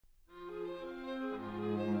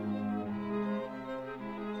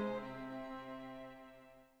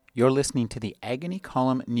You're listening to the Agony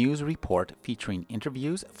Column News Report featuring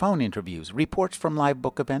interviews, phone interviews, reports from live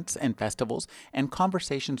book events and festivals, and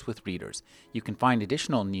conversations with readers. You can find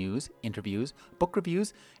additional news, interviews, book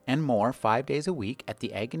reviews, and more 5 days a week at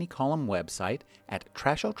the Agony Column website at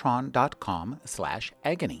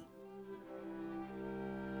trashotron.com/agony.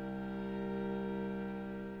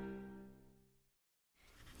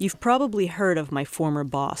 You've probably heard of my former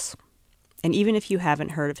boss. And even if you haven't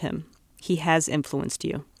heard of him, he has influenced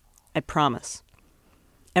you. I promise.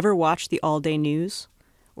 Ever watched the all-day news?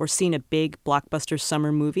 Or seen a big blockbuster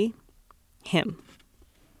summer movie? Him.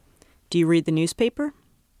 Do you read the newspaper?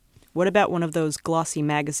 What about one of those glossy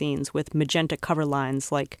magazines with magenta cover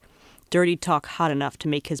lines like, "Dirty talk hot enough to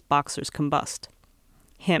make his boxers combust"?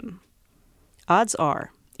 Him. Odds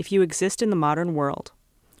are, if you exist in the modern world,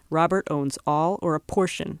 Robert owns all or a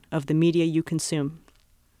portion of the media you consume.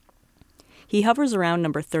 He hovers around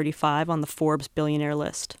number 35 on the Forbes billionaire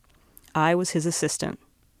list. I was his assistant.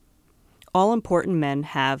 All important men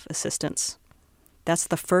have assistants. That's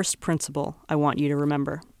the first principle I want you to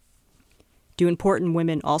remember. Do important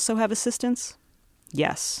women also have assistants?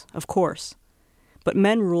 Yes, of course. But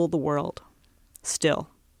men rule the world. Still.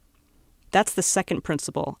 That's the second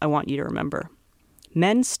principle I want you to remember.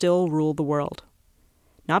 Men still rule the world.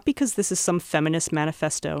 Not because this is some feminist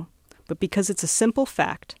manifesto, but because it's a simple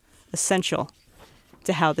fact, essential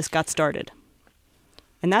to how this got started.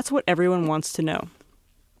 And that's what everyone wants to know.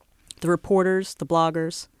 The reporters, the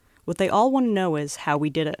bloggers, what they all want to know is how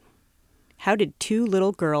we did it. How did two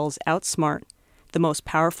little girls outsmart the most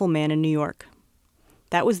powerful man in New York?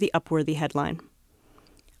 That was the Upworthy headline.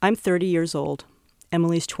 I'm 30 years old.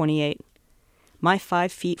 Emily's 28. My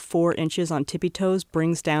 5 feet 4 inches on tippy toes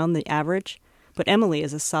brings down the average, but Emily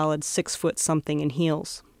is a solid 6 foot something in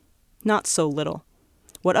heels. Not so little.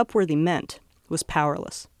 What Upworthy meant was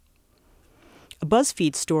powerless. A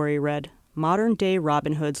BuzzFeed story read, "Modern-day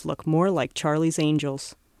Robin Hoods look more like Charlie's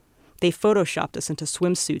Angels. They photoshopped us into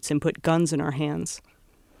swimsuits and put guns in our hands.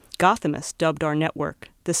 Gothamists dubbed our network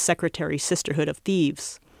the Secretary Sisterhood of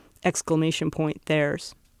Thieves! Exclamation point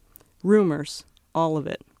theirs. Rumors, all of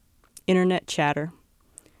it. Internet chatter.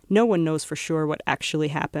 No one knows for sure what actually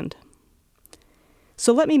happened."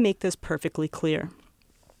 So let me make this perfectly clear.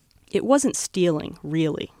 It wasn't stealing,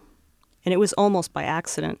 really. And it was almost by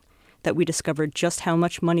accident that we discovered just how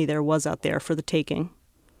much money there was out there for the taking.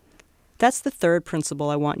 That's the third principle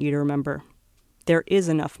I want you to remember. There is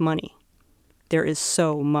enough money. There is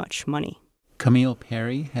so much money. Camille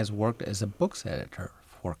Perry has worked as a books editor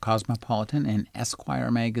for Cosmopolitan and Esquire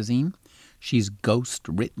magazine. She's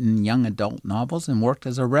ghost-written young adult novels and worked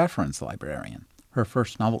as a reference librarian. Her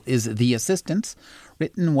first novel is The Assistants,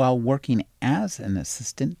 written while working as an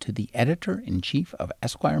assistant to the editor-in-chief of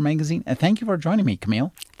Esquire magazine. Thank you for joining me,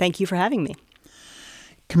 Camille. Thank you for having me.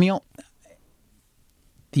 Camille,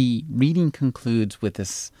 the reading concludes with a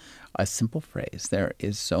simple phrase: there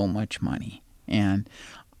is so much money. And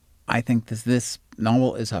I think this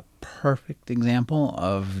novel is a perfect example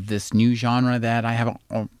of this new genre that I have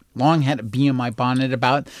long had a bee in my bonnet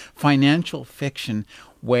about, financial fiction,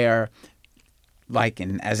 where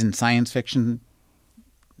as in science fiction,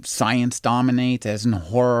 science dominates, as in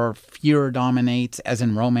horror, fear dominates, as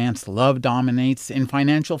in romance, love dominates. In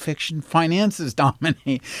financial fiction, finances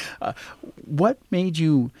dominate. What made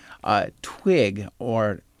you twig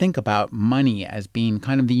or think about money as being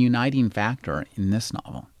kind of the uniting factor in this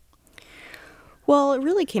novel? Well, it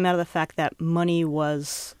really came out of the fact that money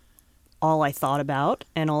was all I thought about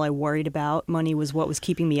and all I worried about. Money was what was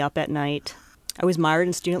keeping me up at night. I was mired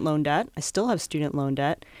in student loan debt. I still have student loan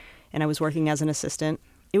debt, and I was working as an assistant.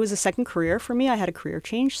 It was a second career for me. I had a career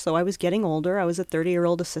change, so I was getting older. I was a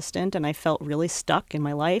 30-year-old assistant, and I felt really stuck in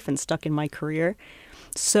my life and stuck in my career.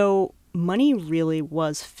 So money really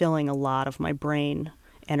was filling a lot of my brain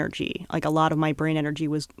energy. Like, a lot of my brain energy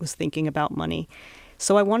was thinking about money.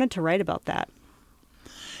 So I wanted to write about that.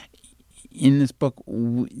 In this book,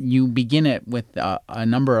 you begin it with a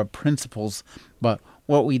number of principles, but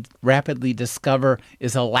what we rapidly discover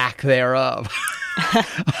is a lack thereof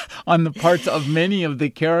on the parts of many of the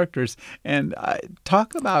characters. And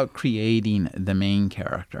talk about creating the main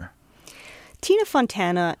character. Tina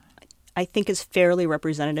Fontana, I think, is fairly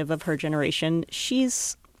representative of her generation.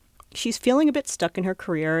 She's feeling a bit stuck in her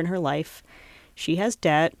career and her life. She has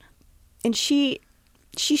debt, and she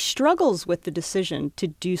struggles with the decision to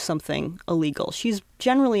do something illegal. She's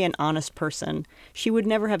generally an honest person. She would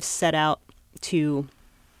never have set out to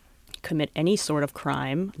commit any sort of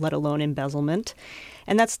crime, let alone embezzlement.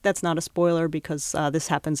 And that's not a spoiler, because this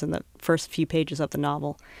happens in the first few pages of the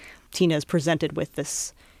novel. Tina is presented with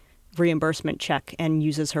this reimbursement check and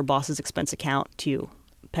uses her boss's expense account to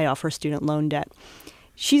pay off her student loan debt.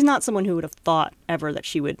 She's not someone who would have thought ever that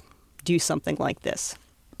she would do something like this.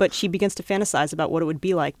 But she begins to fantasize about what it would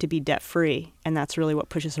be like to be debt-free, and that's really what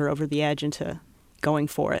pushes her over the edge into going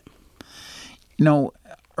for it.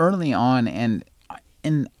 Early on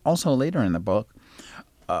and also later in the book,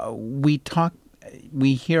 we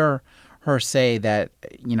hear her say that,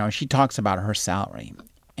 she talks about her salary.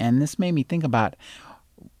 And this made me think about,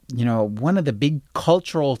 one of the big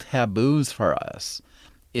cultural taboos for us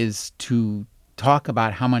is to talk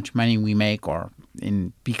about how much money we make,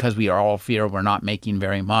 because we all fear we're not making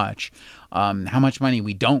very much, how much money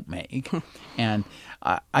we don't make. And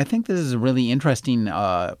I think this is a really interesting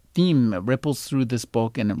theme. It ripples through this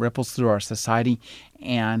book and it ripples through our society.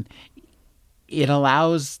 And it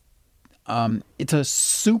allows, it's a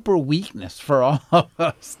super weakness for all of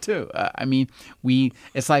us, too.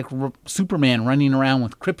 It's like Superman running around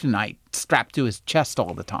with kryptonite strapped to his chest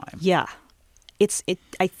all the time. Yeah.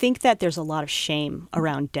 I think that there's a lot of shame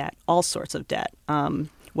around debt, all sorts of debt,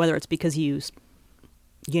 whether it's because you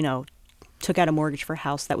took out a mortgage for a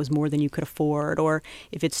house that was more than you could afford, or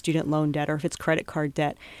if it's student loan debt, or if it's credit card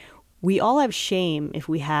debt. We all have shame if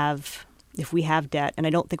we have debt, and I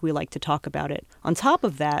don't think we like to talk about it. On top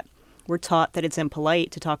of that, we're taught that it's impolite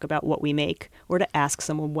to talk about what we make or to ask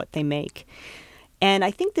someone what they make. And I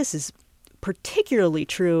think this is particularly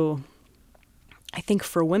true, I think,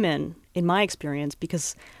 for women, in my experience,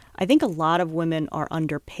 because I think a lot of women are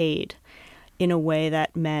underpaid in a way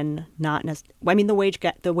that men not necessarily.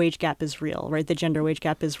 The wage gap is real, right? The gender wage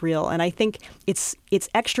gap is real. And I think it's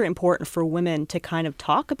extra important for women to kind of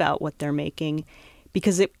talk about what they're making,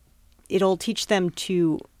 because it'll teach them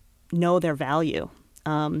to know their value.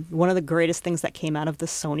 One of the greatest things that came out of the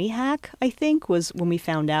Sony hack, I think, was when we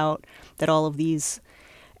found out that all of these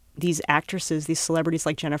actresses, these celebrities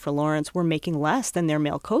like Jennifer Lawrence, were making less than their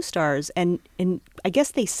male co-stars. And I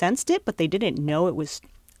guess they sensed it, but they didn't know it was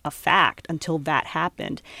a fact until that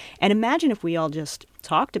happened. And imagine if we all just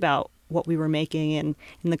talked about what we were making and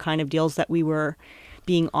the kind of deals that we were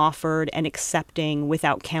being offered and accepting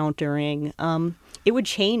without countering. It would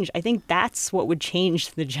change. I think that's what would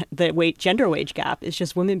change the gender wage gap, is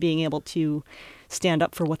just women being able to stand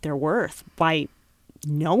up for what they're worth by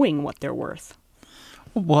knowing what they're worth.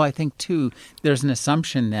 Well, I think, too, there's an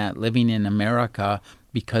assumption that living in America,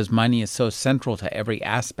 because money is so central to every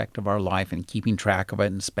aspect of our life and keeping track of it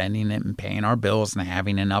and spending it and paying our bills and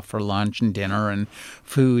having enough for lunch and dinner and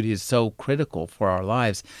food is so critical for our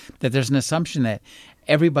lives, that there's an assumption that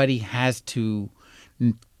everybody has to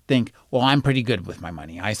think, well, I'm pretty good with my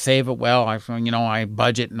money. I save it well. I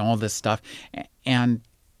budget and all this stuff. And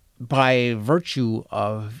by virtue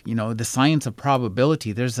of, the science of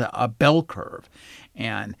probability, there's a bell curve.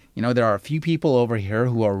 And, there are a few people over here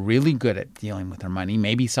who are really good at dealing with their money.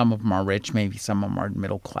 Maybe some of them are rich. Maybe some of them are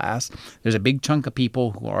middle class. There's a big chunk of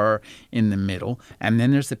people who are in the middle. And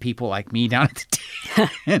then there's the people like me down at the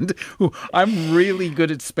end who I'm really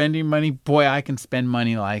good at spending money. Boy, I can spend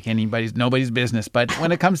money like nobody's business. But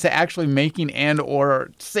when it comes to actually making and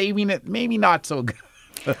or saving it, maybe not so good.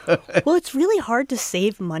 Well, it's really hard to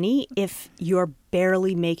save money if you're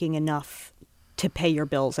barely making enough to pay your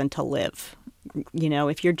bills and to live.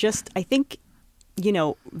 If you're just, I think,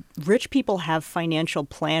 rich people have financial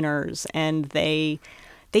planners and they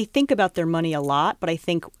think about their money a lot, but I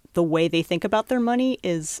think the way they think about their money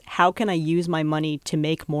is, how can I use my money to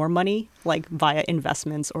make more money, like via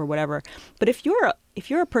investments or whatever. But if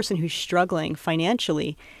you're a person who's struggling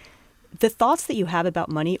financially, the thoughts that you have about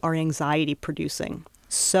money are anxiety producing.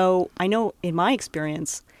 So I know in my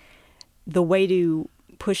experience, the way to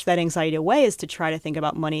push that anxiety away is to try to think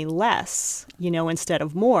about money less, instead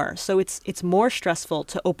of more. So it's more stressful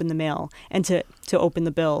to open the mail and to open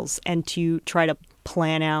the bills and to try to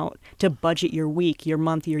plan out, to budget your week, your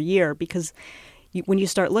month, your year, because when you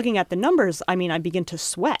start looking at the numbers, I begin to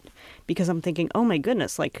sweat because I'm thinking, oh my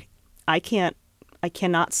goodness, like I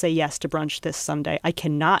cannot say yes to brunch this Sunday. I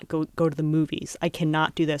cannot go to the movies. I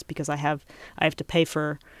cannot do this because I have to pay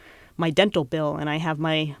for my dental bill, and I have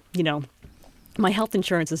my health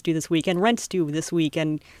insurance is due this week, and rent's due this week,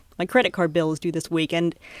 and my credit card bill is due this week.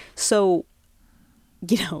 And so,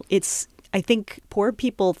 I think poor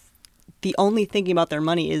people, the only thinking about their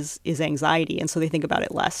money is anxiety, and so they think about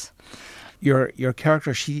it less. Your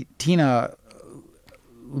character, Tina,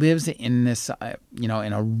 lives in this, in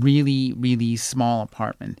a really, really small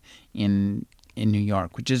apartment in New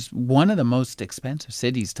York, which is one of the most expensive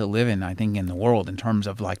cities to live in, I think, in the world, in terms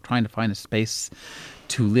of like trying to find a space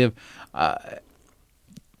to live.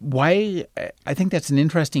 Why? I think that's an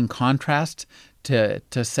interesting contrast to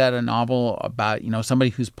set a novel about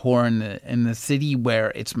somebody who's poor in the city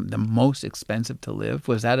where it's the most expensive to live?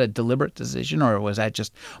 Was that a deliberate decision, or was that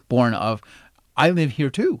just born of I live here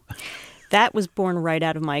too? That was born right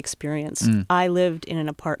out of my experience. I lived in an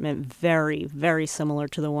apartment very, very similar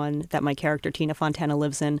to the one that my character Tina Fontana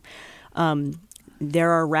lives in.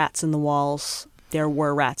 There are rats in the walls. There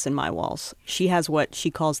were rats in my walls. She has what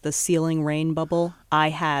she calls the ceiling rain bubble. I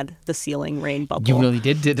had the ceiling rain bubble. You really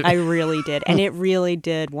did I really did. And it really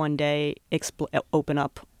did one day open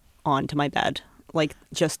up onto my bed. Like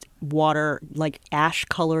just water, like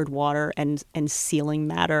ash-colored water and ceiling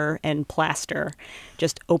matter and plaster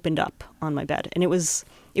just opened up on my bed. And it was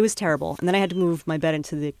terrible. And then I had to move my bed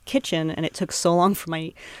into the kitchen, and it took so long for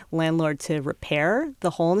my landlord to repair the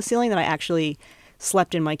hole in the ceiling that I actually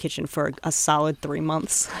slept in my kitchen for a solid 3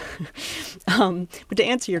 months. But to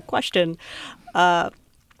answer your question, I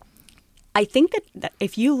think that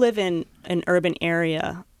if you live in an urban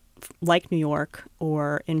area like New York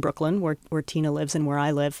or in Brooklyn, where Tina lives and where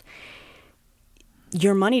I live,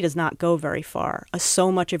 your money does not go very far.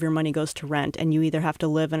 So much of your money goes to rent, and you either have to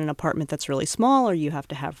live in an apartment that's really small or you have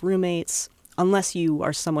to have roommates, unless you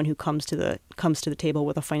are someone who comes to the table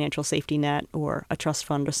with a financial safety net or a trust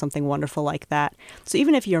fund or something wonderful like that. So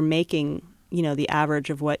even if you're making, the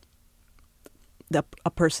average of what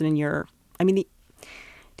a person in your,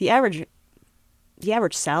 the average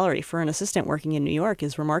salary for an assistant working in New York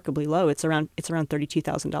is remarkably low. It's around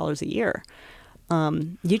 $32,000 a year.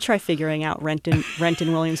 You try figuring out rent in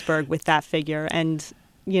Williamsburg with that figure, and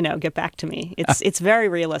get back to me. It's very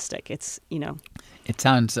realistic. It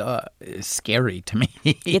sounds scary to me.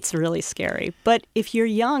 It's really scary. But if you're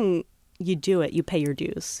young, you do it. You pay your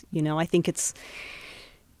dues. I think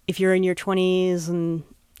if you're in your 20s and,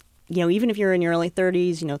 even if you're in your early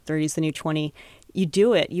 30s, 30's the new 20, you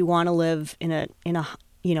do it. You want to live in an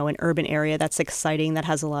urban area that's exciting, that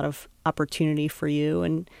has a lot of opportunity for you.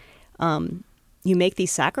 And you make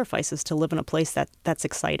these sacrifices to live in a place that's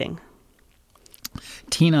exciting.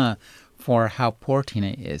 Tina, for how poor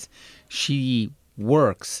Tina is, she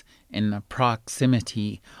works in the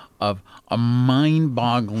proximity of a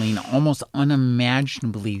mind-boggling, almost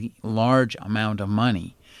unimaginably large amount of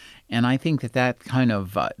money. And I think that kind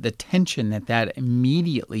of the tension that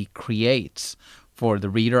immediately creates for the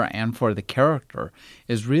reader and for the character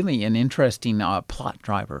is really an interesting plot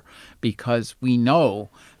driver, because we know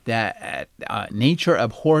that nature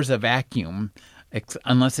abhors a vacuum,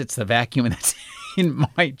 unless it's the vacuum that's in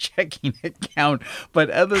my checking account. But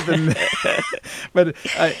other than that,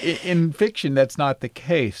 in fiction, that's not the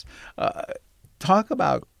case. Talk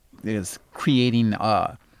about this creating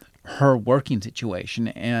her working situation,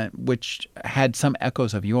 and which had some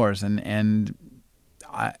echoes of yours, and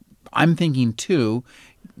I'm thinking too,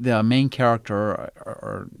 the main character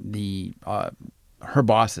or the her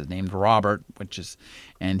boss is named Robert,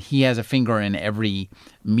 and he has a finger in every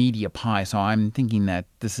media pie. So I'm thinking that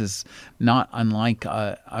this is not unlike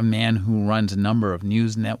a man who runs a number of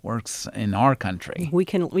news networks in our country. We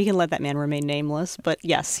can let that man remain nameless, but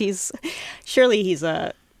yes, he's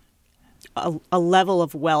a level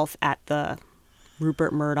of wealth at the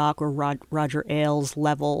Rupert Murdoch or Roger Ailes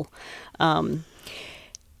level.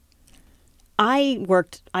 I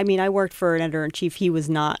worked for an editor-in-chief. He was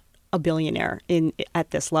not a billionaire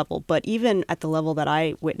at this level, but even at the level that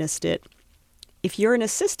I witnessed it, if you're an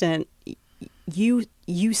assistant, you're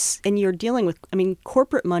dealing with,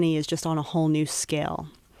 corporate money is just on a whole new scale.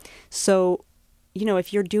 So,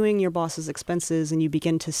 if you're doing your boss's expenses and you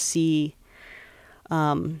begin to see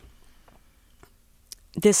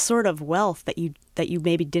this sort of wealth that you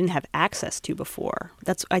maybe didn't have access to before.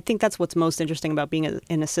 I think that's what's most interesting about being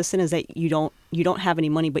an assistant, is that you don't have any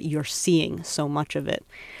money, but you're seeing so much of it.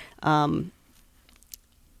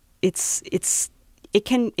 It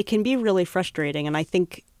can be really frustrating, and I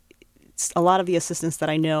think a lot of the assistants that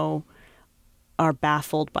I know are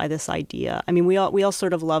baffled by this idea. We all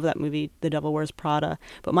sort of love that movie, The Devil Wears Prada,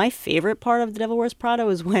 but my favorite part of The Devil Wears Prada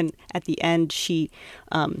was when at the end she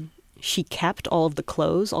kept all of the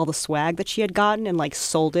clothes, all the swag that she had gotten, and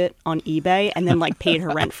sold it on eBay, and then paid her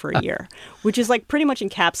rent for a year, which is pretty much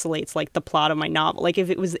encapsulates the plot of my novel. If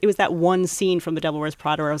it was that one scene from The Devil Wears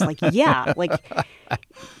Prada where I was like, yeah,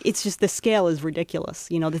 it's just the scale is ridiculous.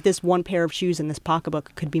 That this one pair of shoes in this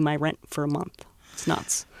pocketbook could be my rent for a month. It's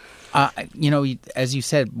nuts. As you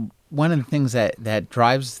said, one of the things that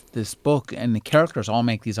drives this book, and the characters all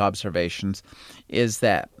make these observations, is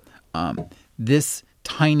that this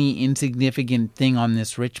tiny, insignificant thing on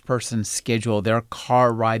this rich person's schedule, their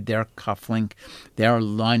car ride, their cufflink, their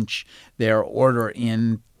lunch, their order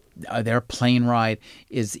in, their plane ride,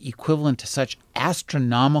 is equivalent to such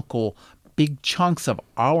astronomical big chunks of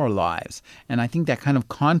our lives. And I think that kind of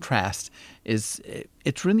contrast it's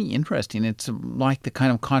really interesting. It's like the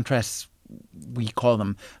kind of contrasts we call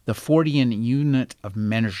them the Fordian unit of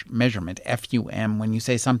measurement, FUM, when you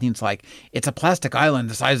say something's like, it's a plastic island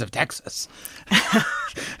the size of Texas.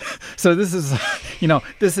 So this is,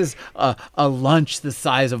 a lunch the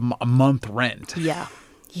size of a month rent. Yeah,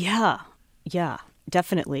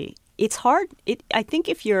 definitely. It's hard. I think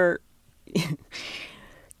if you're,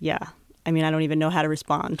 yeah. I mean, I don't even know how to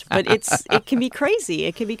respond, but it can be crazy.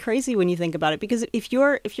 It can be crazy when you think about it, because if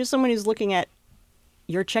you're someone who's looking at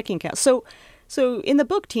your checking account. So in the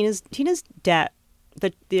book, Tina's debt,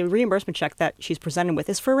 the reimbursement check that she's presented with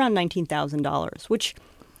is for around $19,000, which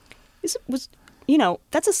was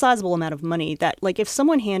that's a sizable amount of money. That, like, if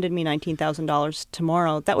someone handed me $19,000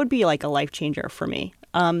 tomorrow, that would be like a life changer for me.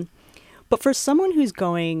 But for someone who's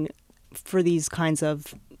going for these kinds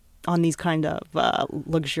of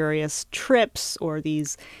luxurious trips, or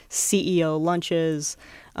these CEO lunches,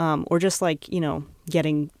 or just like,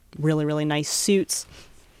 getting really, really nice suits,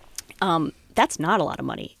 that's not a lot of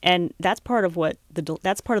money. And that's part of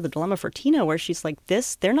the dilemma for Tina, where she's like,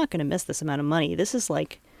 they're not going to miss this amount of money. This is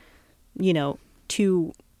like,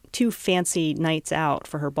 two fancy nights out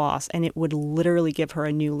for her boss, and it would literally give her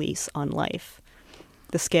a new lease on life.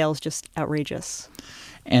 The scale's just outrageous.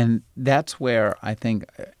 And that's where I think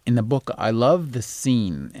in the book, I love the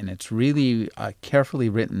scene, and it's really carefully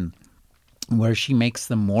written, where she makes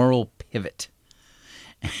the moral pivot.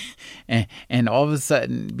 And all of a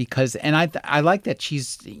sudden, I like that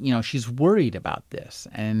she's worried about this.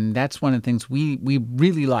 And that's one of the things we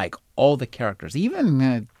really like, all the characters.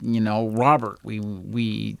 Even, Robert,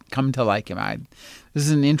 we come to like him. This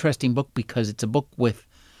is an interesting book because it's a book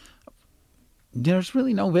there's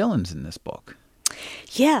really no villains in this book.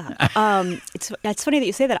 Yeah. It's funny that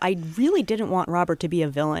you say that. I really didn't want Robert to be a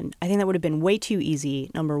villain. I think that would have been way too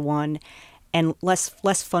easy, number one, and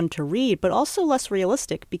less fun to read, but also less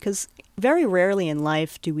realistic, because very rarely in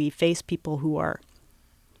life do we face people who are,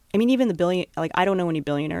 even I don't know any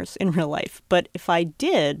billionaires in real life, but if I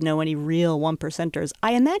did know any real one percenters,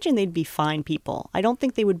 I imagine they'd be fine people. I don't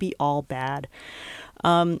think they would be all bad.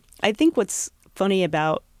 I think what's funny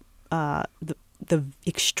about the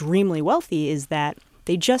extremely wealthy is that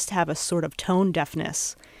they just have a sort of tone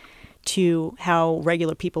deafness to how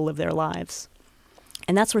regular people live their lives.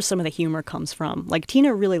 And that's where some of the humor comes from. Like,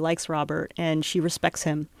 Tina really likes Robert and she respects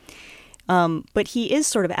him. But he is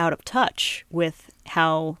sort of out of touch with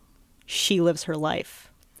how she lives her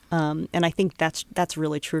life. And I think that's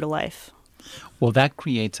really true to life. Well, that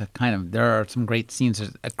creates there are some great scenes.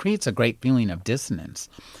 It creates a great feeling of dissonance.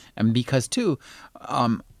 And because, too,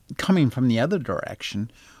 coming from the other direction,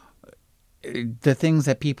 the things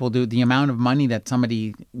that people do, the amount of money that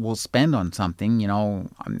somebody will spend on something,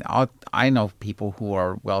 I know people who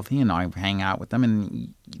are wealthy and I hang out with them,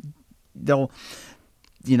 and they'll,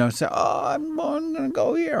 say, oh, I'm going to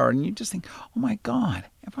go here. And you just think, oh, my God,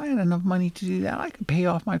 if I had enough money to do that, I could pay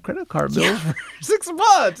off my credit card bills for 6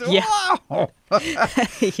 months. Yeah. Wow.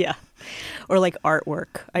 Yeah. Or like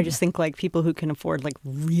artwork. I just think like people who can afford like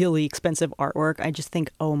really expensive artwork, I just think,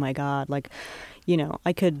 oh my God, like,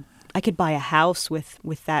 I could buy a house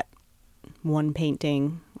with that one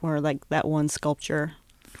painting or like that one sculpture,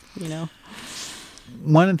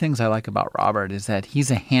 One of the things I like about Robert is that he's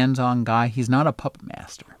a hands-on guy. He's not a puppet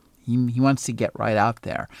master. He wants to get right out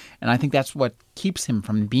there. And I think that's what keeps him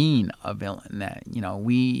from being a villain. That,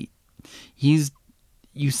 you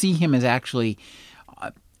see him as actually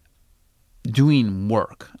doing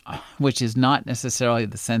work, which is not necessarily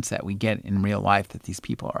the sense that we get in real life, that these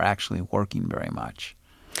people are actually working very much.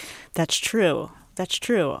 That's true.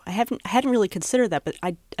 I hadn't really considered that, but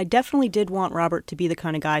I definitely did want Robert to be the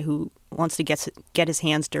kind of guy who wants to get his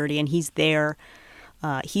hands dirty, and he's there.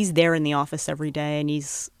 He's there in the office every day, and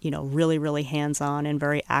he's really, really hands-on and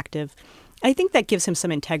very active. I think that gives him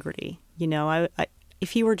some integrity.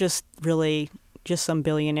 If he were just some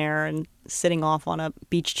billionaire and sitting off on a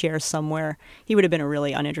beach chair somewhere, he would have been a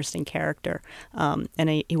really uninteresting character, and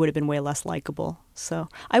he would have been way less likable. So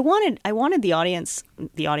I wanted the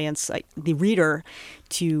reader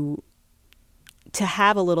to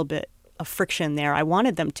have a little bit of friction there. I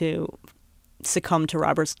wanted them to succumb to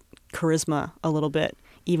Robert's charisma a little bit,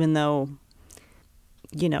 even though,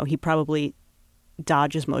 he probably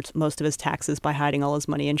dodges most of his taxes by hiding all his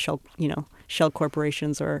money in shell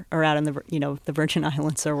corporations or out in the Virgin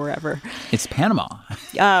Islands or wherever. It's Panama.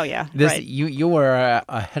 Oh yeah, right. You were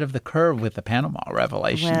ahead of the curve with the Panama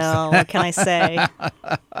revelations. Well, what can I say?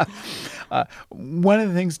 One of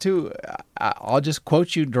the things too, I'll just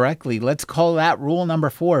quote you directly. Let's call that rule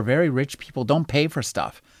number 4: very rich people don't pay for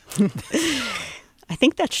stuff. I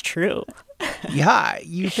think that's true. Yeah,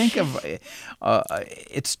 you think of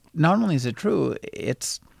it's not only is it true,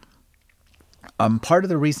 it's part of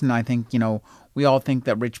the reason I think, we all think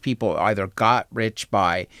that rich people either got rich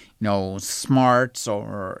by, smarts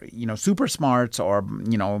or, super smarts or,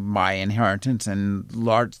 by inheritance, and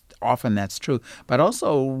often that's true. But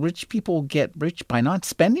also rich people get rich by not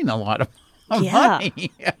spending a lot of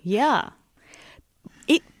money. Yeah.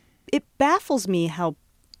 It baffles me how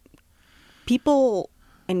people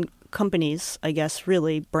and companies, I guess,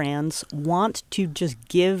 really brands, want to just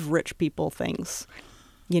give rich people things,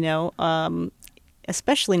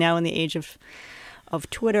 especially now in the age of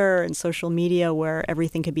Twitter and social media where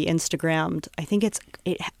everything could be Instagrammed. I think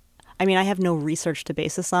I have no research to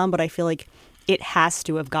base this on, but I feel like it has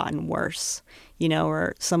to have gotten worse,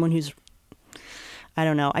 or someone who's, I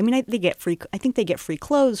don't know. I think they get free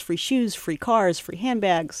clothes, free shoes, free cars, free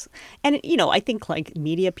handbags. And, I think like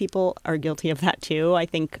media people are guilty of that too. I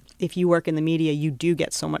think if you work in the media, you do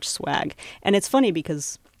get so much swag. And it's funny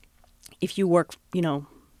because if you work,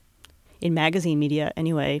 in magazine media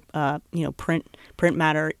anyway, print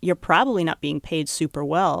matter, you're probably not being paid super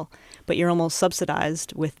well, but you're almost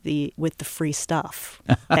subsidized with the free stuff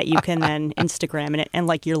that you can then Instagram, and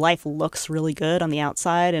like your life looks really good on the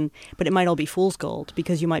outside, but it might all be fool's gold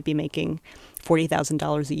because you might be making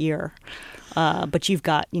 $40,000 a year, but you've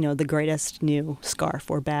got the greatest new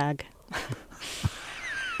scarf or bag,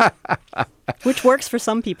 which works for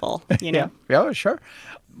some people. Yeah, sure.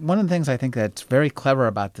 One of the things I think that's very clever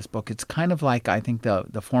about this book, it's kind of like, I think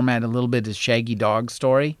the format a little bit is Shaggy Dog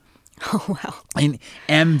Story. Oh, wow.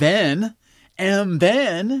 And then,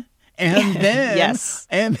 yes.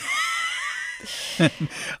 And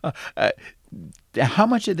how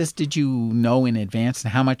much of this did you know in advance,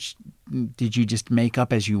 and how much did you just make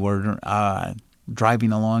up as you were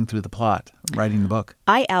driving along through the plot, writing the book?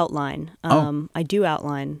 I outline. I do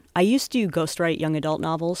outline. I used to ghostwrite young adult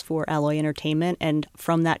novels for Alloy Entertainment, and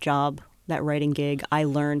from that job, that writing gig, I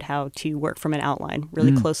learned how to work from an outline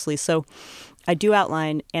really closely. So I do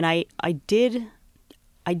outline, and I did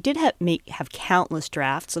have countless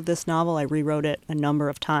drafts of this novel. I rewrote it a number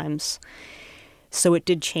of times. So it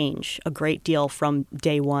did change a great deal from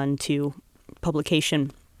day one to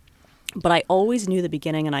publication. But I always knew the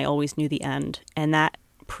beginning and I always knew the end. And that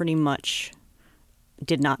pretty much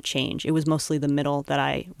did not change. It was mostly the middle that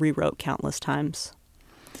I rewrote countless times.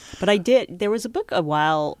 But I did. There was a book a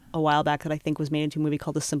while back that I think was made into a movie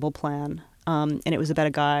called The Simple Plan. And it was about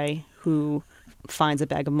a guy who finds a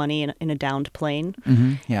bag of money in a downed plane.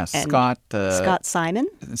 Mm-hmm. Yeah, And Scott Simon?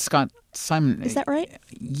 Scott Simon. Is that right?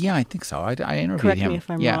 Yeah, I think so. I interviewed Correct him. me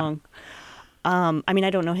if I'm wrong. I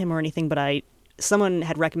don't know him or anything, but someone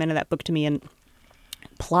had recommended that book to me, and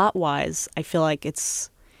plot-wise, I feel like it's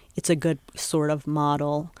a good sort of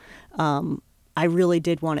model. I really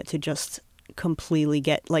did want it to just completely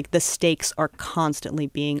get, like, the stakes are constantly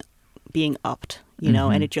being upped,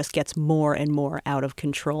 and it just gets more and more out of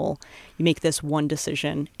control. You make this one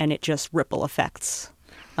decision, and it just ripple effects.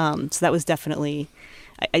 So that was definitely,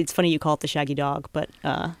 it's funny you call it the Shaggy Dog, but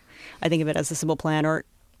I think of it as a Simple Plan, or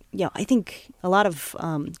I think a lot of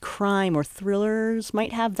crime or thrillers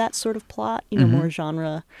might have that sort of plot. More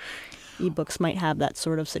genre ebooks might have that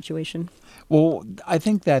sort of situation. Well, I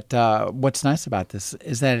think that what's nice about this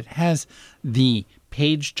is that it has the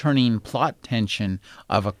page-turning plot tension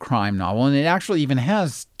of a crime novel, and it actually even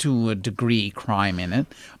has, to a degree, crime in it,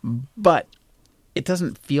 but it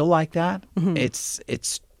doesn't feel like that. Mm-hmm.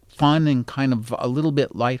 It's fun and kind of a little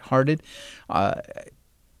bit lighthearted.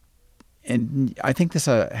 And I think this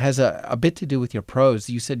has a bit to do with your prose.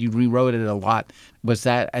 You said you rewrote it a lot. Was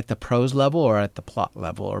that at the prose level or at the plot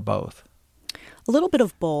level, or both? A little bit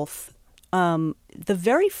of both. The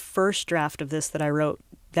very first draft of this that I wrote,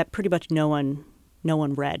 that pretty much no one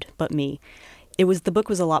read but me. The book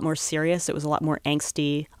was a lot more serious. It was a lot more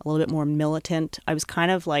angsty, a little bit more militant. I was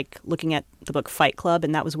kind of like looking at the book Fight Club,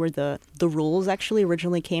 and that was where the rules actually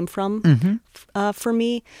originally came from for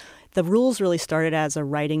me. The rules really started as a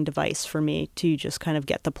writing device for me to just kind of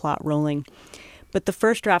get the plot rolling. But the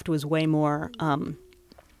first draft was way more,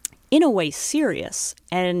 in a way, serious.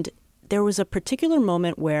 And there was a particular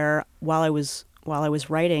moment where, while I was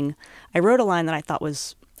writing, I wrote a line that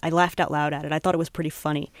I laughed out loud at it. I thought it was pretty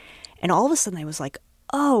funny. And all of a sudden I was like,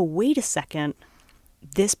 oh, wait a second.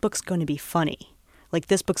 This book's going to be funny. Like,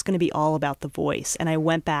 this book's going to be all about the voice. And I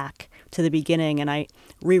went back to the beginning and I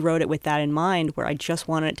rewrote it with that in mind, where I just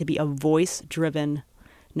wanted it to be a voice-driven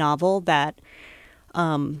novel that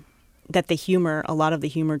a lot of the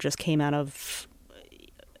humor just came out of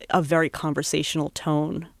a very conversational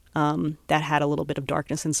tone. that had a little bit of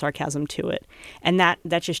darkness and sarcasm to it. And that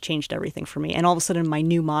just changed everything for me. And all of a sudden, my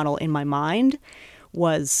new model in my mind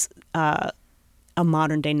was a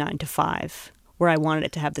modern day 9 to 5, where I wanted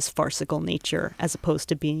it to have this farcical nature as opposed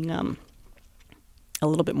to being a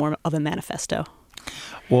little bit more of a manifesto.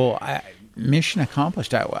 Well, mission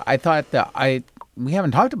accomplished. I thought that we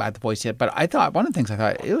haven't talked about The Voice yet, but I thought one of the things I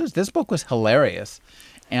thought this book was hilarious,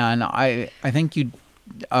 and I think you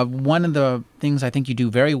one of the things I think you do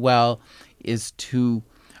very well is to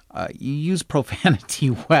you use profanity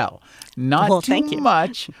well. Not too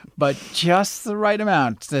much, but just the right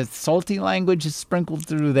amount. The salty language is sprinkled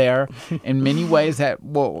through there in many ways that,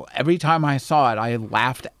 every time I saw it, I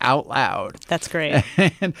laughed out loud. That's great.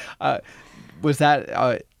 And was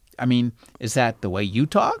that, is that the way you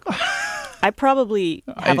talk? I probably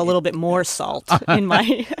have a little bit more salt in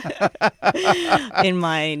my in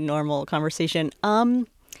my normal conversation.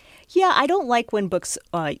 Yeah, I don't like when books.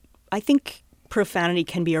 I think profanity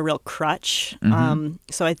can be a real crutch,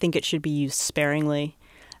 so I think it should be used sparingly.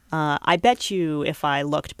 I bet you, if I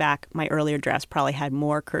looked back, my earlier drafts probably had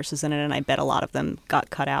more curses in it, and I bet a lot of them got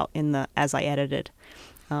cut out as I edited.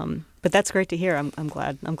 But that's great to hear. I'm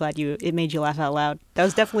glad. It made you laugh out loud. That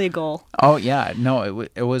was definitely a goal. Oh yeah, no,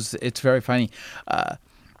 it was. It's very funny. I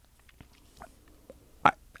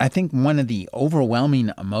think one of the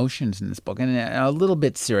overwhelming emotions in this book, and a little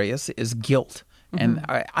bit serious, is guilt. And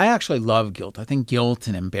I actually love guilt. I think guilt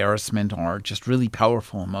and embarrassment are just really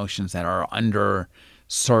powerful emotions that are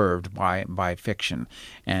underserved by fiction,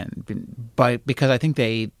 because I think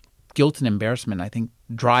guilt and embarrassment, I think,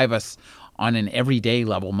 drive us on an everyday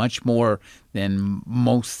level much more than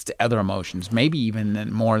most other emotions, maybe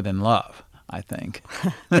even more than love, I think.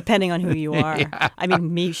 Depending on who you are. Yeah. I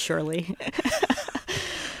mean, me, surely.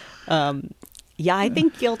 Yeah, I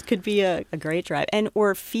think guilt could be a great drive,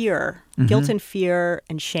 or fear. Guilt and fear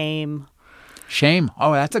and shame. Shame.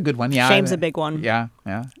 Oh, that's a good one. Yeah, shame's a big one. Yeah.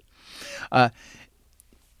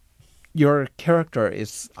 Your character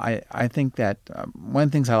is, I think that one of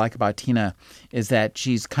the things I like about Tina is that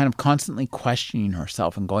she's kind of constantly questioning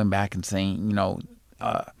herself and going back and saying,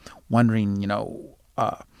 wondering,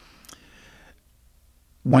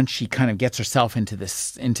 once she kind of gets herself into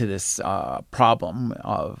this problem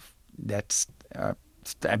that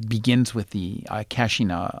begins with the cashing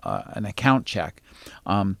an account check.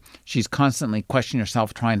 She's constantly questioning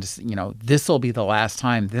herself, trying to, this will be the last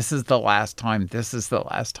time. This is the last time. This is the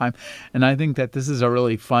last time. And I think that this is a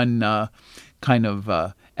really fun kind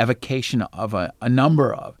of evocation of a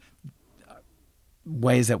number of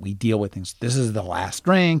ways that we deal with things. This is the last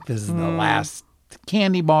drink. This is the last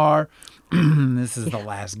candy bar. This is the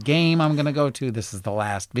last game I'm going to go to. This is the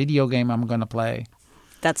last video game I'm going to play.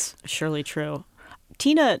 That's surely true.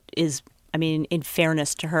 Tina is, in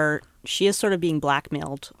fairness to her, she is sort of being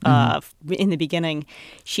blackmailed in the beginning.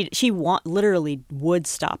 She literally would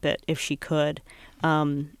stop it if she could,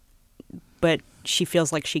 but she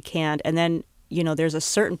feels like she can't. And then, there's a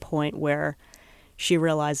certain point where she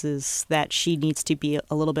realizes that she needs to be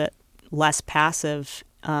a little bit less passive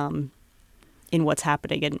in what's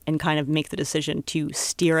happening and kind of make the decision to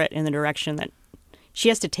steer it in the direction that she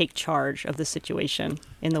has to take charge of the situation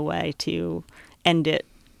in the way to end it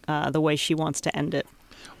the way she wants to end it.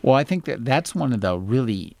 Well, I think that's one of the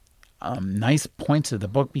really nice points of the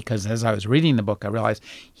book, because as I was reading the book, I realized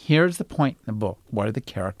here's the point in the book where the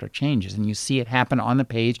character changes, and you see it happen on the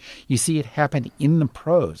page. You see it happen in the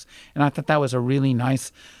prose. And I thought that was a really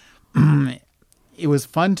nice it was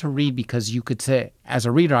fun to read, because you could say, as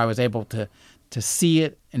a reader, I was able to see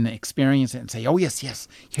it and experience it and say, oh, yes,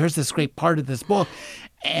 here's this great part of this book.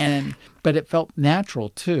 But it felt natural,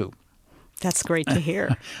 too. That's great to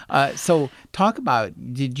hear. So talk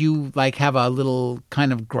about, did you have a little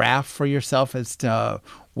kind of graph for yourself as to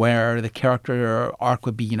where the character arc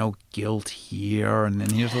would be, guilt here, and then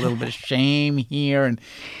here's a little bit of shame here, and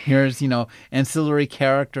here's, ancillary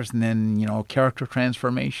characters, and then, character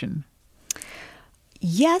transformation?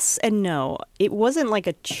 Yes and no. It wasn't like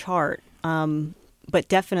a chart. But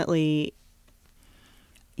definitely,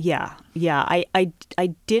 yeah. I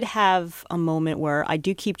did have a moment where I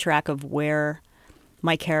do keep track of where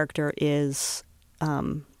my character is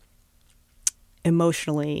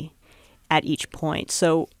emotionally at each point.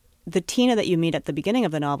 So the Tina that you meet at the beginning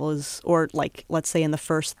of the novel or let's say in the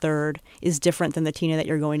first third, is different than the Tina that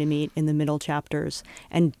you're going to meet in the middle chapters,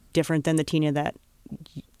 and different than the Tina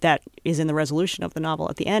that is in the resolution of the novel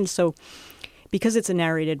at the end. So because it's a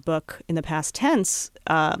narrated book in the past tense,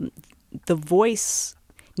 the voice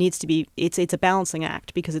needs to be, it's a balancing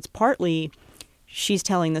act, because it's partly she's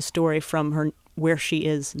telling the story from where she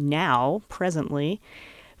is now, presently,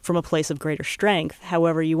 from a place of greater strength.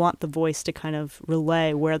 However, you want the voice to kind of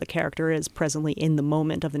relay where the character is presently in the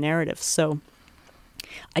moment of the narrative. So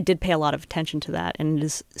I did pay a lot of attention to that, and it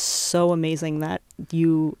is so amazing that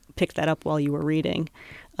you picked that up while you were reading.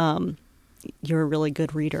 You're a really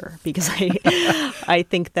good reader, because I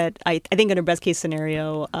think in a best case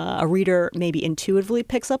scenario, a reader maybe intuitively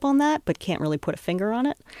picks up on that, but can't really put a finger on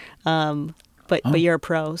it. But you're a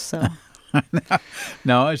pro, so.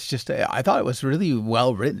 No, it's just I thought it was really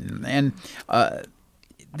well written, and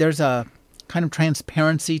there's a kind of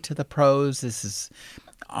transparency to the prose. This is,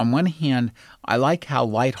 on one hand, I like how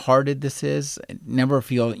lighthearted this is. I never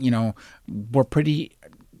feel, we're pretty.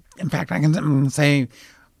 In fact, I can say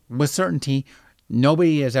with certainty,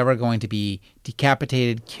 nobody is ever going to be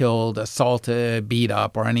decapitated, killed, assaulted, beat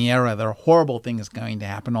up, or any other horrible thing is going to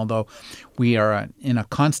happen, although we are in a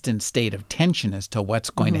constant state of tension as to what's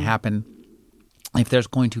going to happen if there's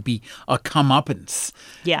going to be a comeuppance.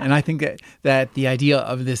 Yeah. And I think that the idea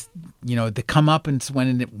of this, the comeuppance,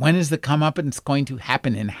 when is the comeuppance going to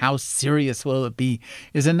happen and how serious will it be,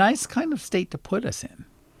 is a nice kind of state to put us in.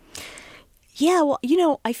 Yeah,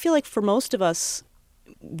 well, I feel like for most of us,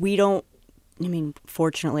 we don't,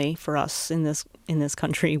 fortunately for us in this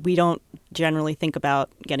country, we don't generally think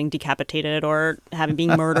about getting decapitated or being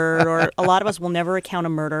murdered, or a lot of us will never account a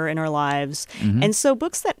murder in our lives. Mm-hmm. And so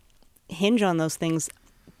books that hinge on those things,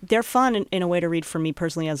 they're fun in a way to read for me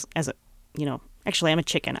personally as a, actually I'm a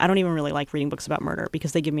chicken. I don't even really like reading books about murder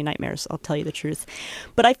because they give me nightmares, I'll tell you the truth.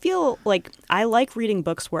 But I feel like I like reading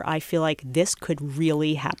books where I feel like this could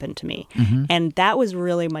really happen to me. Mm-hmm. And that was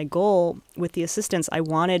really my goal with The Assistants. I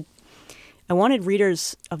wanted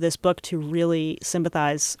readers of this book to really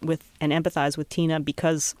sympathize with and empathize with Tina,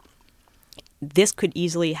 because this could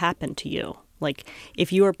easily happen to you. Like,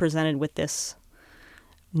 if you are presented with this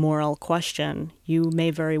moral question, you may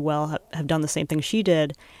very well have done the same thing she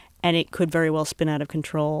did, and it could very well spin out of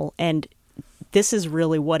control. And this is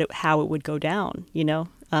really how it would go down,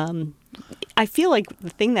 I feel like the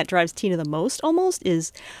thing that drives Tina the most almost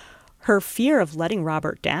is her fear of letting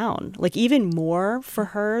Robert down. Like, even more for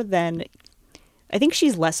her than... I think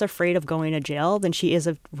she's less afraid of going to jail than she is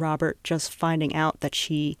of Robert just finding out that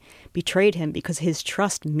she betrayed him, because his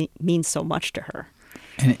trust means so much to her.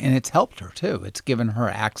 And it's helped her, too. It's given her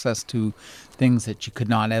access to things that she could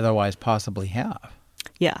not otherwise possibly have.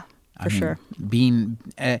 Yeah, for sure. Being,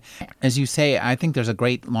 as you say, I think there's a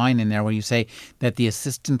great line in there where you say that the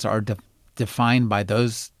assistants are defined by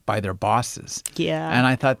their bosses. Yeah. And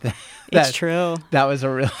I thought it's true. That was a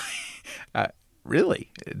really... Really?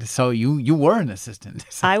 So you were an assistant?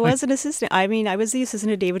 I was an assistant. I was the assistant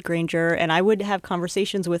to David Granger, and I would have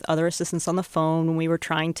conversations with other assistants on the phone when we were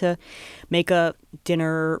trying to make a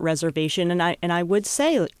dinner reservation. And I would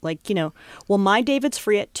say, well, my David's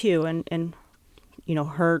free at 2, and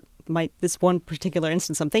this one particular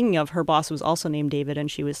instance I'm thinking of, her boss was also named David, and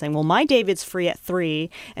she was saying, well, my David's free at 3.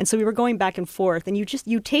 And so we were going back and forth, and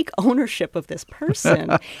you take ownership of this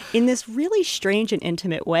person in this really strange and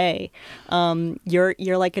intimate way.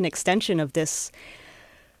 You're like an extension of this,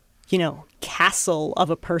 castle of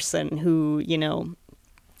a person who, in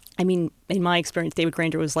my experience, David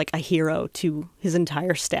Granger was like a hero to his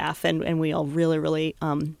entire staff, and we all really, really,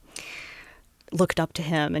 looked up to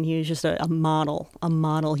him, and he was just a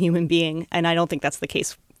model human being. And I don't think that's the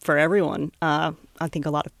case for everyone. I think a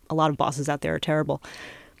lot of bosses out there are terrible.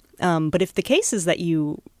 But if the case is that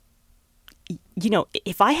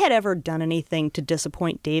if I had ever done anything to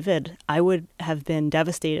disappoint David, I would have been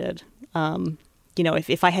devastated.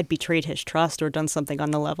 If I had betrayed his trust or done something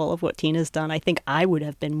on the level of what Tina's done, I think I would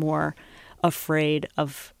have been more afraid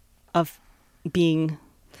of letting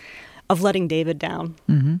David down.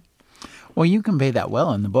 Mm-hmm. Well, you convey that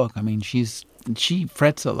well in the book. She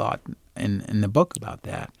frets a lot in the book about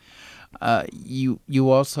that. You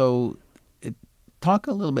also talk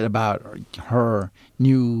a little bit about her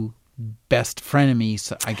new best frenemy,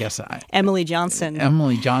 I guess. Emily Johnson.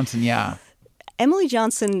 Emily Johnson, yeah. Emily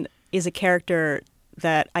Johnson is a character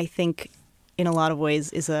that I think, in a lot of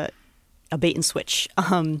ways, is a bait and switch.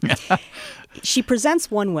 She presents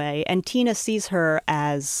one way, and Tina sees her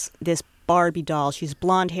as this Barbie doll. She's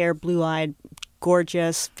blonde hair, blue-eyed,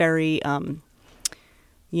 gorgeous, very,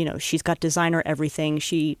 she's got designer everything.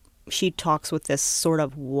 She talks with this sort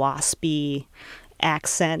of waspy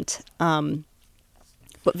accent.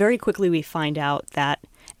 But very quickly we find out that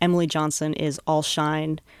Emily Johnson is all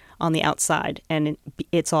shine on the outside, and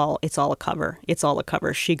it's all a cover. It's all a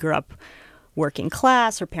cover. She grew up working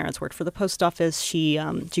class. Her parents worked for the post office. She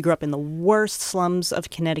grew up in the worst slums of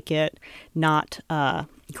Connecticut, not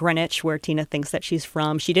Greenwich, where Tina thinks that she's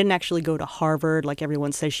from. She didn't actually go to Harvard, like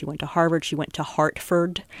everyone says she went to Harvard. She went to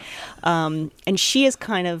Hartford. And she has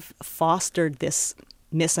kind of fostered this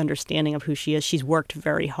misunderstanding of who she is. She's worked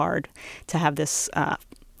very hard to have this,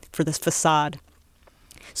 for this facade.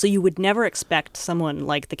 So you would never expect someone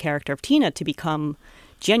like the character of Tina to become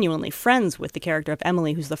genuinely friends with the character of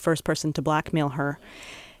Emily, who's the first person to blackmail her.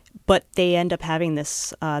 But they end up having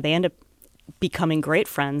this, they end up becoming great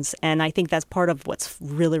friends. And I think that's part of what's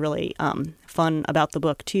really, really fun about the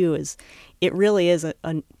book, too, is it really is,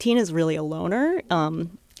 Tina's really a loner,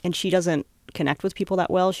 and she doesn't connect with people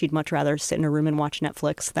that well. She'd much rather sit in her room and watch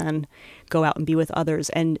Netflix than go out and be with others.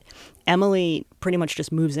 And Emily pretty much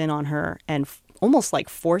just moves in on her and almost like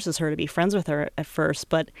forces her to be friends with her at first.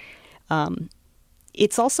 But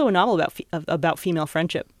it's also a novel about female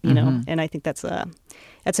friendship, you know, and I think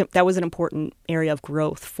that was an important area of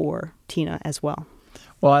growth for Tina as well.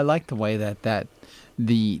 Well, I like the way that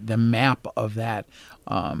the map of that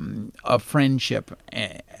of friendship,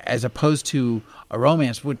 as opposed to a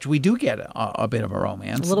romance, which we do get a bit of a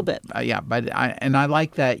romance, a little bit, but I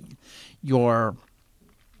like that your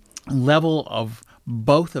level of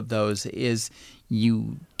both of those is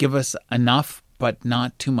you give us enough, but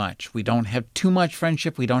not too much. We don't have too much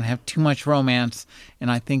friendship. We don't have too much romance.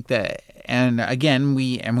 And I think that, and again,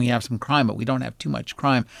 we have some crime, but we don't have too much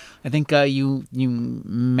crime. I think you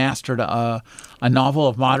mastered a novel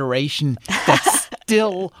of moderation that's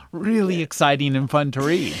still really exciting and fun to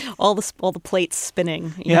read. All the plates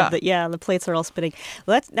spinning. The plates are all spinning.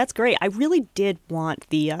 Well, that's great. I really did want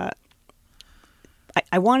the.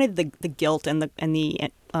 I wanted the guilt and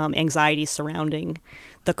the anxiety surrounding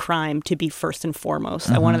the crime to be first and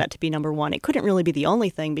foremost. I wanted that to be number one. It couldn't really be the only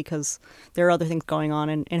thing because there are other things going on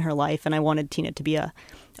in her life, and I wanted Tina to be a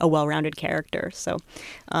well-rounded character. So,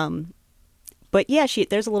 but yeah,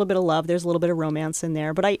 there's a little bit of love, there's a little bit of romance in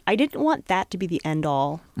there, but I didn't want that to be the end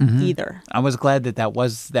all either. I was glad that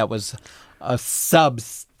was a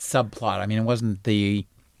subplot. I mean, it wasn't the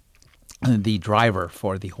driver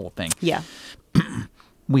for the whole thing. Yeah.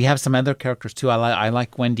 We have some other characters too. I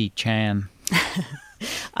like Wendy Chan.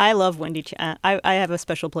 I love Wendy Chan. I have a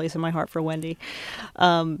special place in my heart for Wendy.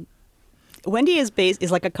 Wendy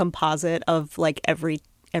is like a composite of like every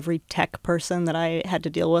tech person that I had to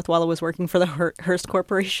deal with while I was working for the Hearst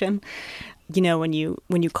Corporation. You know, when you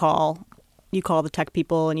call the tech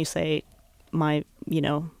people and you say my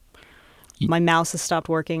mouse has stopped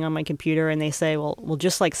working on my computer, and they say, well,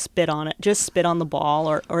 just like spit on it, just spit on the ball,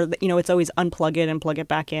 or it's always unplug it and plug it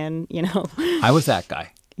back in, you know. I was that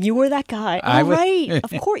guy. You were that guy. Right. Of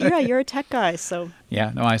course. Yeah, you're a tech guy. So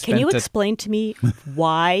yeah, no, Can you explain to me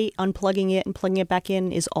why unplugging it and plugging it back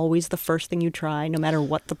in is always the first thing you try, no matter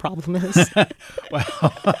what the problem is? Well,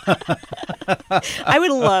 I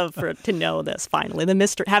would love to know this finally.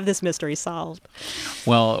 Have this mystery solved.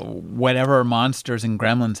 Well, whatever monsters and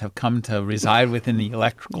gremlins have come to reside within the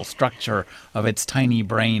electrical structure of its tiny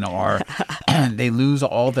brain, they lose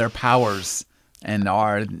all their powers and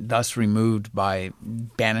are thus removed by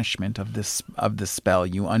banishment of the spell.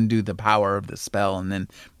 You undo the power of the spell and then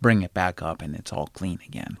bring it back up, and it's all clean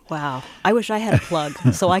again. Wow. I wish I had a plug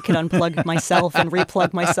so I could unplug myself and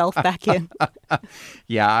replug myself back in.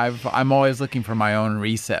 Yeah, I'm always looking for my own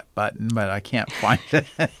reset button, but I can't find it.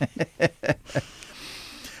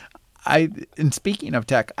 And speaking of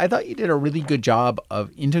tech, I thought you did a really good job of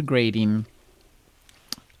integrating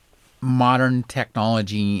modern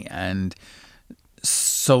technology and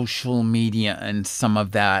social media and some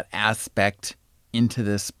of that aspect into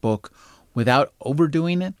this book without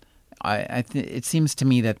overdoing it. It seems to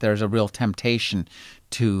me that there's a real temptation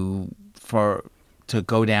to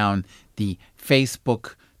go down the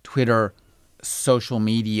Facebook, Twitter, social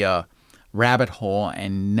media rabbit hole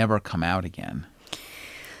and never come out again.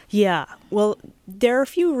 Yeah, well, there are a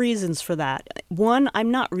few reasons for that. One,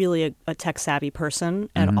 I'm not really a tech-savvy person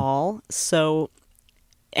at all,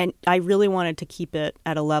 and I really wanted to keep it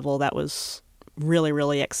at a level that was really,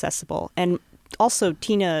 really accessible. And also,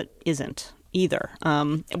 Tina isn't either.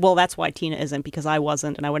 Well, that's why Tina isn't, because I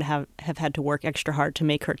wasn't, and I would have had to work extra hard to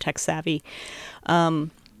make her tech-savvy.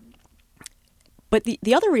 But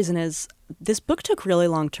the other reason is this book took really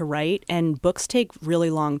long to write, and books take really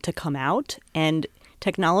long to come out, and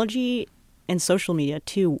technology and social media,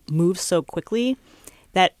 too, move so quickly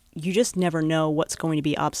that you just never know what's going to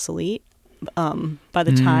be obsolete by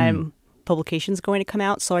the time publication's going to come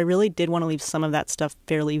out. So I really did want to leave some of that stuff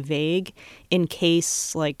fairly vague in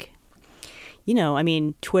case, like,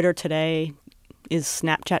 Twitter today is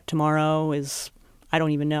Snapchat tomorrow, is I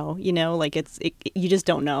don't even know. Like you just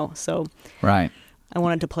don't know. So Right. I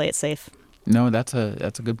wanted to play it safe. No, that's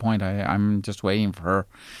a good point. I'm just waiting for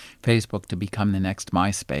Facebook to become the next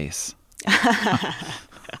MySpace.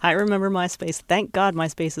 I remember MySpace. Thank God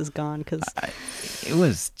MySpace is gone because It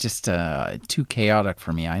was just too chaotic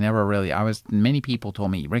for me. Many people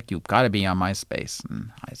told me, Rick, you've got to be on MySpace.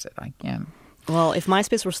 And I said, I can't. Well, if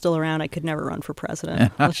MySpace were still around, I could never run for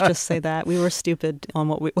president. Let's just say that. We were stupid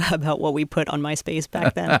on about what we put on MySpace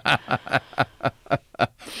back then.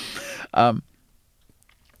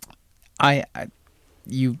 I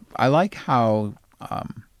like how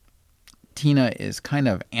Tina is kind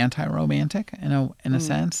of anti-romantic in a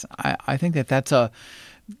sense. I think that's a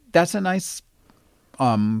nice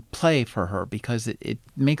play for her because it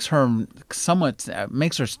makes her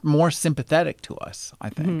more sympathetic to us, I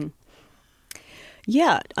think. Mm-hmm.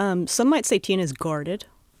 Yeah, some might say Tina's guarded.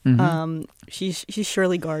 Mm-hmm. She's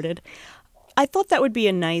surely guarded. I thought that would be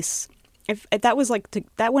a nice. If that was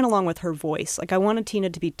that went along with her voice. Like I wanted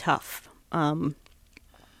Tina to be tough. I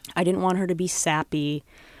didn't want her to be sappy.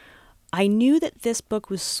 I knew that this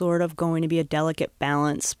book was sort of going to be a delicate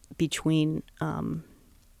balance between,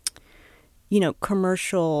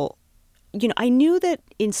 commercial. I knew that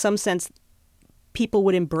in some sense people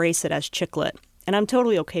would embrace it as chick lit, and I'm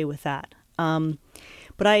totally okay with that.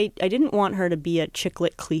 But I didn't want her to be a chick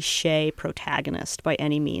lit cliche protagonist by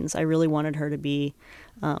any means. I really wanted her to be,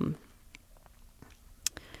 a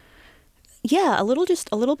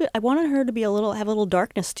little bit. I wanted her to be have a little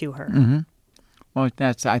darkness to her. Mm-hmm. Well, I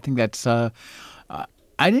think that's. I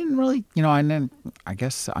didn't really, I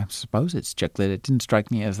guess I suppose it's chick lit. It didn't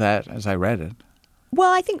strike me as that as I read it.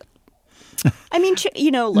 Well, I think. I mean,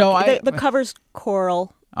 look, the cover's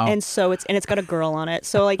coral. Oh. And so it's got a girl on it.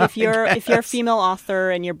 So like if you're a female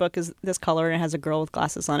author and your book is this color and it has a girl with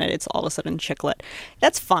glasses on it, it's all of a sudden chick lit.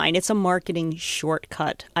 That's fine. It's a marketing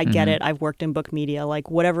shortcut. I get it. I've worked in book media. Like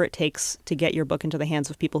whatever it takes to get your book into the hands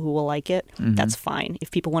of people who will like it, that's fine.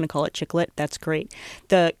 If people want to call it chick lit, that's great.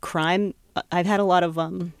 The crime, I've had a lot of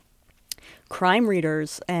crime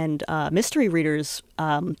readers and mystery readers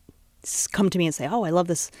come to me and say, "Oh, I love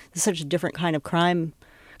this. This is such a different kind of crime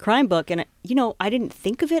book," and I didn't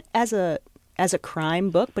think of it as a crime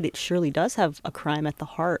book, but it surely does have a crime at the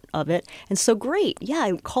heart of it, and so great. Yeah,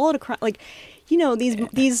 I call it a crime. Like,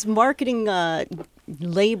 these marketing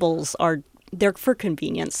labels they're for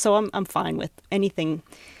convenience, so I'm fine with anything.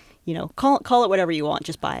 Call it whatever you want,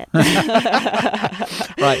 just buy it.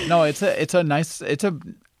 Right? No,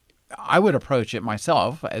 I would approach it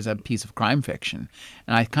myself as a piece of crime fiction.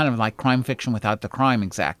 And I kind of like crime fiction without the crime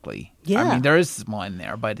exactly. Yeah. I mean, there is one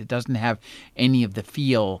there, but it doesn't have any of the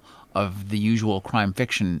feel of the usual crime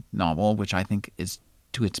fiction novel, which I think is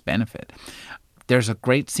to its benefit. There's a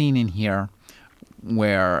great scene in here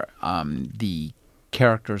where the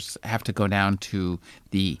characters have to go down to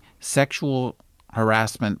the sexual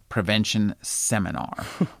harassment prevention seminar,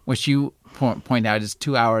 which you point out is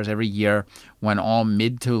 2 hours every year when all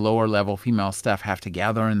mid to lower level female staff have to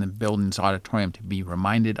gather in the building's auditorium to be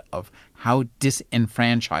reminded of how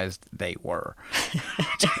disenfranchised they were.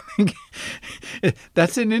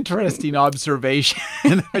 That's an interesting observation,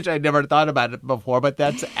 which I never thought about it before, but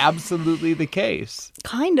that's absolutely the case.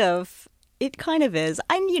 Kind of. It kind of is.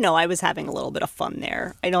 I was having a little bit of fun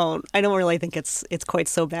there. I don't really think it's quite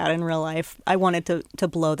so bad in real life. I wanted to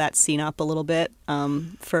blow that scene up a little bit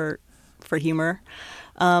for humor.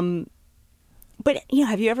 But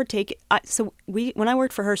have you ever taken? When I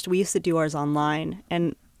worked for Hearst, we used to do ours online,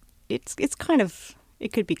 and it's kind of.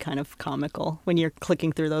 It could be kind of comical when you're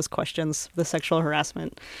clicking through those questions, the sexual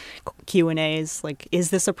harassment Q&As. Like, is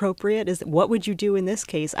this appropriate? What would you do in this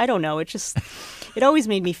case? I don't know. It always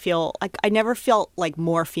made me feel like I never felt like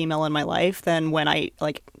more female in my life than when I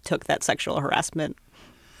took that sexual harassment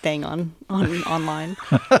thing on online.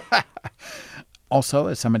 Also,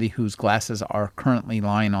 as somebody whose glasses are currently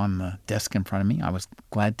lying on the desk in front of me, I was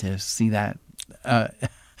glad to see that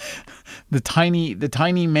the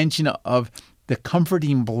tiny mention of the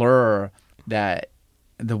comforting blur that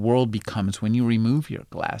the world becomes when you remove your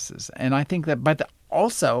glasses. And I think that, but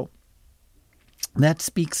also that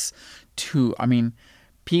speaks to,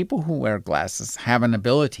 people who wear glasses have an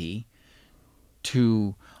ability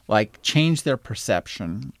to change their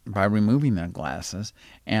perception by removing their glasses.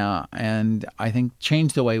 And I think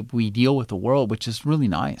change the way we deal with the world, which is really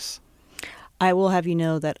nice. I will have you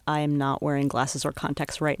know that I am not wearing glasses or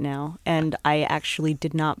contacts right now, and I actually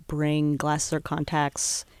did not bring glasses or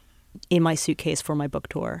contacts in my suitcase for my book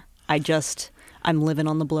tour. I'm living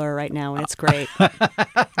on the blur right now, and it's great.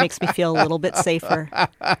 It makes me feel a little bit safer.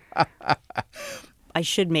 I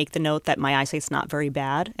should make the note that my eyesight's not very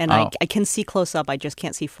bad, and I can see close up. I just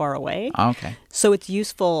can't see far away. Okay. So it's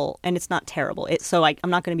useful, and it's not terrible. I'm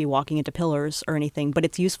not going to be walking into pillars or anything, but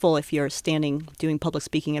it's useful if you're standing doing public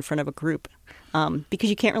speaking in front of a group, because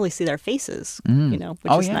you can't really see their faces,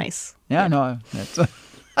 which is nice. Yeah, no. That's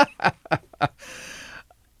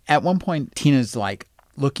At one point, Tina's like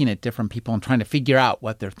looking at different people and trying to figure out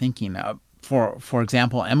what they're thinking of. For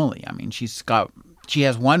example, Emily. I mean, she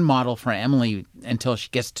has one model for Emily until she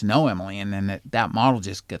gets to know Emily, and then that model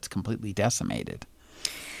just gets completely decimated.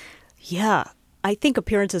 Yeah. I think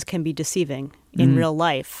appearances can be deceiving in real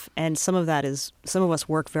life, and some of us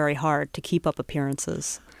work very hard to keep up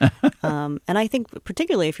appearances. And I think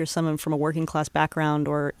particularly if you're someone from a working class background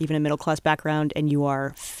or even a middle class background and you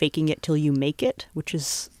are faking it till you make it, which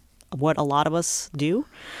is what a lot of us do,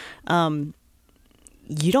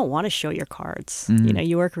 you don't want to show your cards.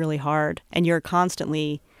 You work really hard, and you're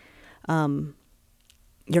constantly trying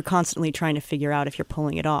to figure out if you're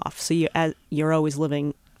pulling it off. So you're always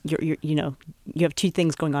living. You have two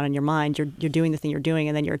things going on in your mind. You're doing the thing you're doing,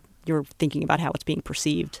 and then you're thinking about how it's being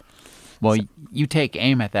perceived. Well, you take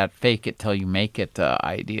aim at that fake it till you make it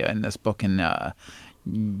idea in this book, and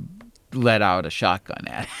let out a shotgun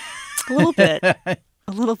at it. A little bit.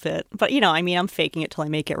 A little bit. But, I'm faking it till I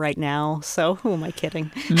make it right now. So who am I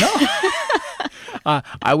kidding? No.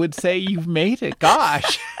 I would say you've made it.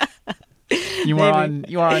 Gosh. You are on.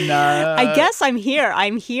 I guess I'm here.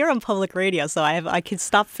 I'm here on public radio, so I can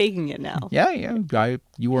stop faking it now. Yeah.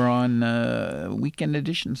 You were on Weekend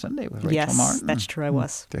Edition Sunday with Rachel Martin. Yes, that's true. I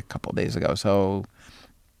was a couple of days ago. So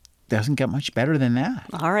doesn't get much better than that.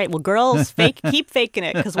 All right. Well, girls, keep faking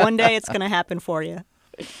it, because one day it's going to happen for you.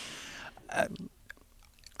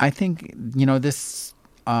 I think this.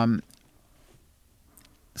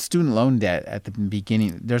 Student loan debt at the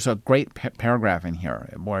beginning, there's a great paragraph in here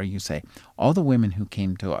where you say, all the women who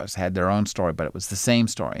came to us had their own story, but it was the same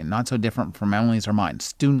story and not so different from Emily's or mine.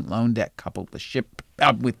 Student loan debt coupled with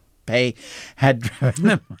pay had driven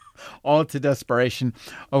them all to desperation.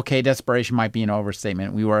 Okay, desperation might be an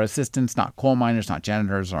overstatement. We were assistants, not coal miners, not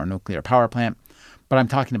janitors or a nuclear power plant. But I'm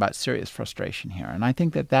talking about serious frustration here. And I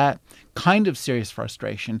think that kind of serious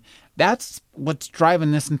frustration, that's what's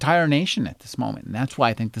driving this entire nation at this moment. And that's why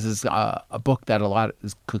I think this is a book that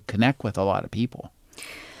could connect with a lot of people.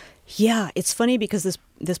 Yeah, it's funny because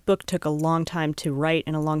this book took a long time to write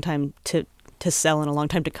and a long time to sell and a long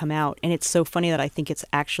time to come out. And it's so funny that I think it's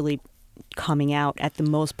actually coming out at the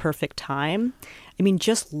most perfect time. I mean,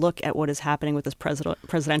 just look at what is happening with this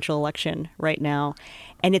presidential election right now.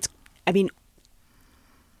 And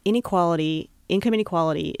income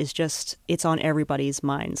inequality is it's on everybody's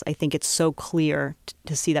minds. I think it's so clear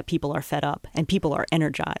to see that people are fed up and people are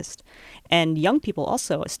energized. And young people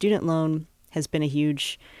also. A student loan has been a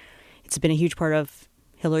huge part of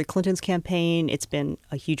Hillary Clinton's campaign. It's been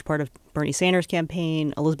a huge part of Bernie Sanders'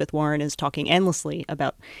 campaign. Elizabeth Warren is talking endlessly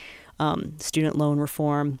about student loan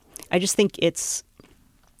reform. I think it's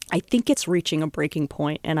reaching a breaking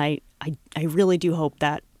point, and I really do hope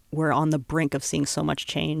that we're on the brink of seeing so much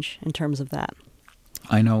change in terms of that.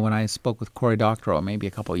 I know when I spoke with Cory Doctorow maybe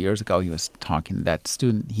a couple of years ago, he was talking that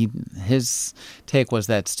his take was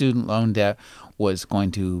that student loan debt was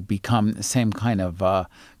going to become the same kind of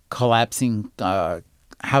collapsing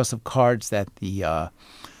house of cards that the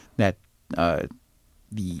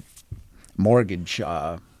mortgage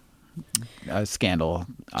scandal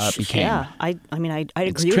became. Yeah, I agree with that.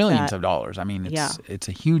 It's trillions of dollars. I mean, it's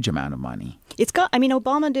a huge amount of money. It's got. I mean,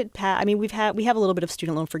 Obama did pass. I mean, we have a little bit of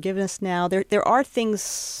student loan forgiveness now. There are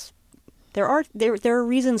things. There are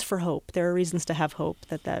reasons for hope. There are reasons to have hope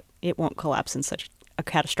that it won't collapse in such a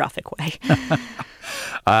catastrophic way.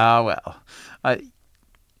 At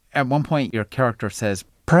one point, your character says,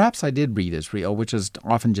 "Perhaps I did read as real," which is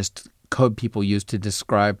often just code people use to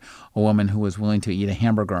describe a woman who was willing to eat a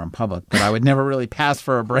hamburger in public, but I would never really pass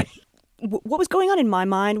for a break. What was going on in my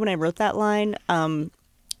mind when I wrote that line?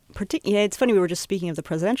 It's funny, we were just speaking of the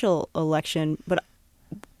presidential election, but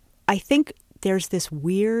I think there's this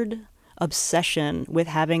weird obsession with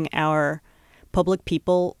having our public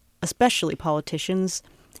people, especially politicians,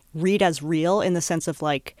 read as real in the sense of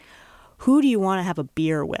like, who do you want to have a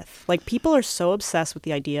beer with? Like, people are so obsessed with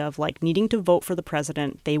the idea of like needing to vote for the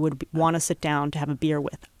president they would want to sit down to have a beer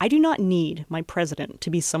with. I do not need my president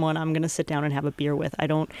to be someone I'm going to sit down and have a beer with. I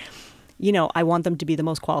don't, I want them to be the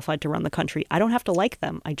most qualified to run the country. I don't have to like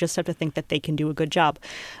them. I just have to think that they can do a good job.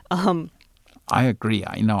 I agree.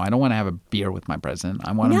 I don't want to have a beer with my president.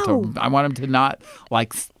 I want him to not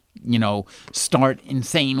like start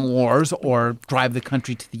insane wars or drive the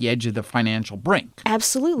country to the edge of the financial brink.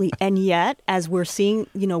 Absolutely. And yet, as we're seeing,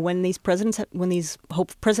 when these presidential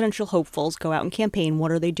hopefuls go out and campaign,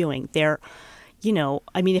 what are they doing? They're,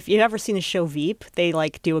 if you've ever seen the show Veep, they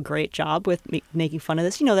do a great job with making fun of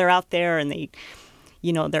this. They're out there and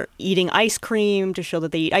they're eating ice cream to show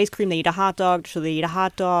that they eat ice cream. They eat a hot dog to show they eat a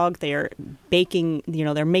hot dog. They're baking,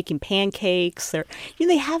 they're making pancakes.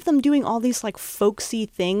 They have them doing all these folksy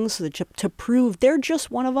things to prove they're just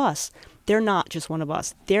one of us. They're not just one of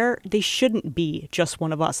us. They shouldn't be just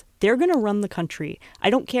one of us. They're going to run the country. I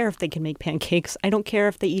don't care if they can make pancakes. I don't care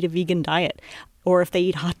if they eat a vegan diet or if they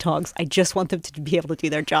eat hot dogs. I just want them to be able to do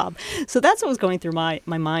their job. So that's what was going through my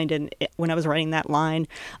mind when I was writing that line.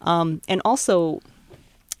 And also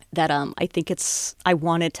that I think I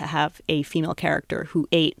wanted to have a female character who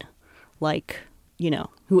ate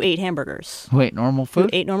who ate hamburgers. Who ate normal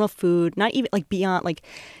food? Who ate normal food. Not even beyond,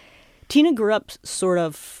 Tina grew up sort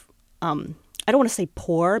of, I don't want to say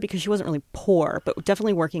poor because she wasn't really poor, but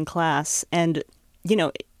definitely working class. And,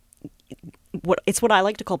 it's what I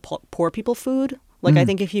like to call poor people food. I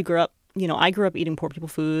think if you grew up, I grew up eating poor people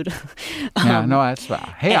food. That's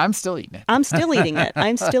right. Hey, I'm still eating it. I'm still eating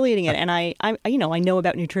it. And I know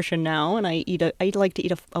about nutrition now, and I like to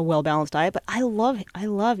eat a well-balanced diet, but I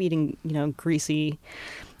love eating, greasy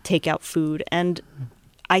takeout food. And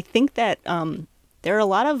I think that there are a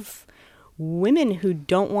lot of women who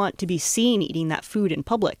don't want to be seen eating that food in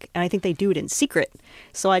public, and I think they do it in secret.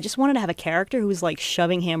 So I just wanted to have a character who was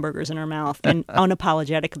shoving hamburgers in her mouth and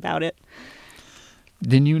unapologetic about it.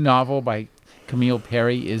 The new novel by Camille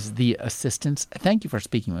Perry is The Assistants. Thank you for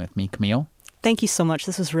speaking with me, Camille. Thank you so much.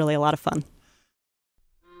 This was really a lot of fun.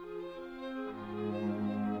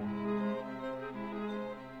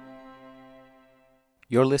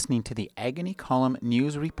 You're listening to the Agony Column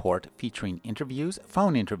News Report featuring interviews,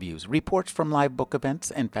 phone interviews, reports from live book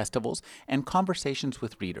events and festivals, and conversations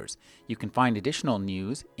with readers. You can find additional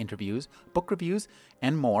news, interviews, book reviews,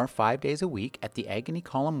 and more 5 days a week at the Agony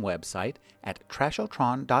Column website at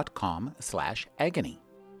trashotron.com/agony.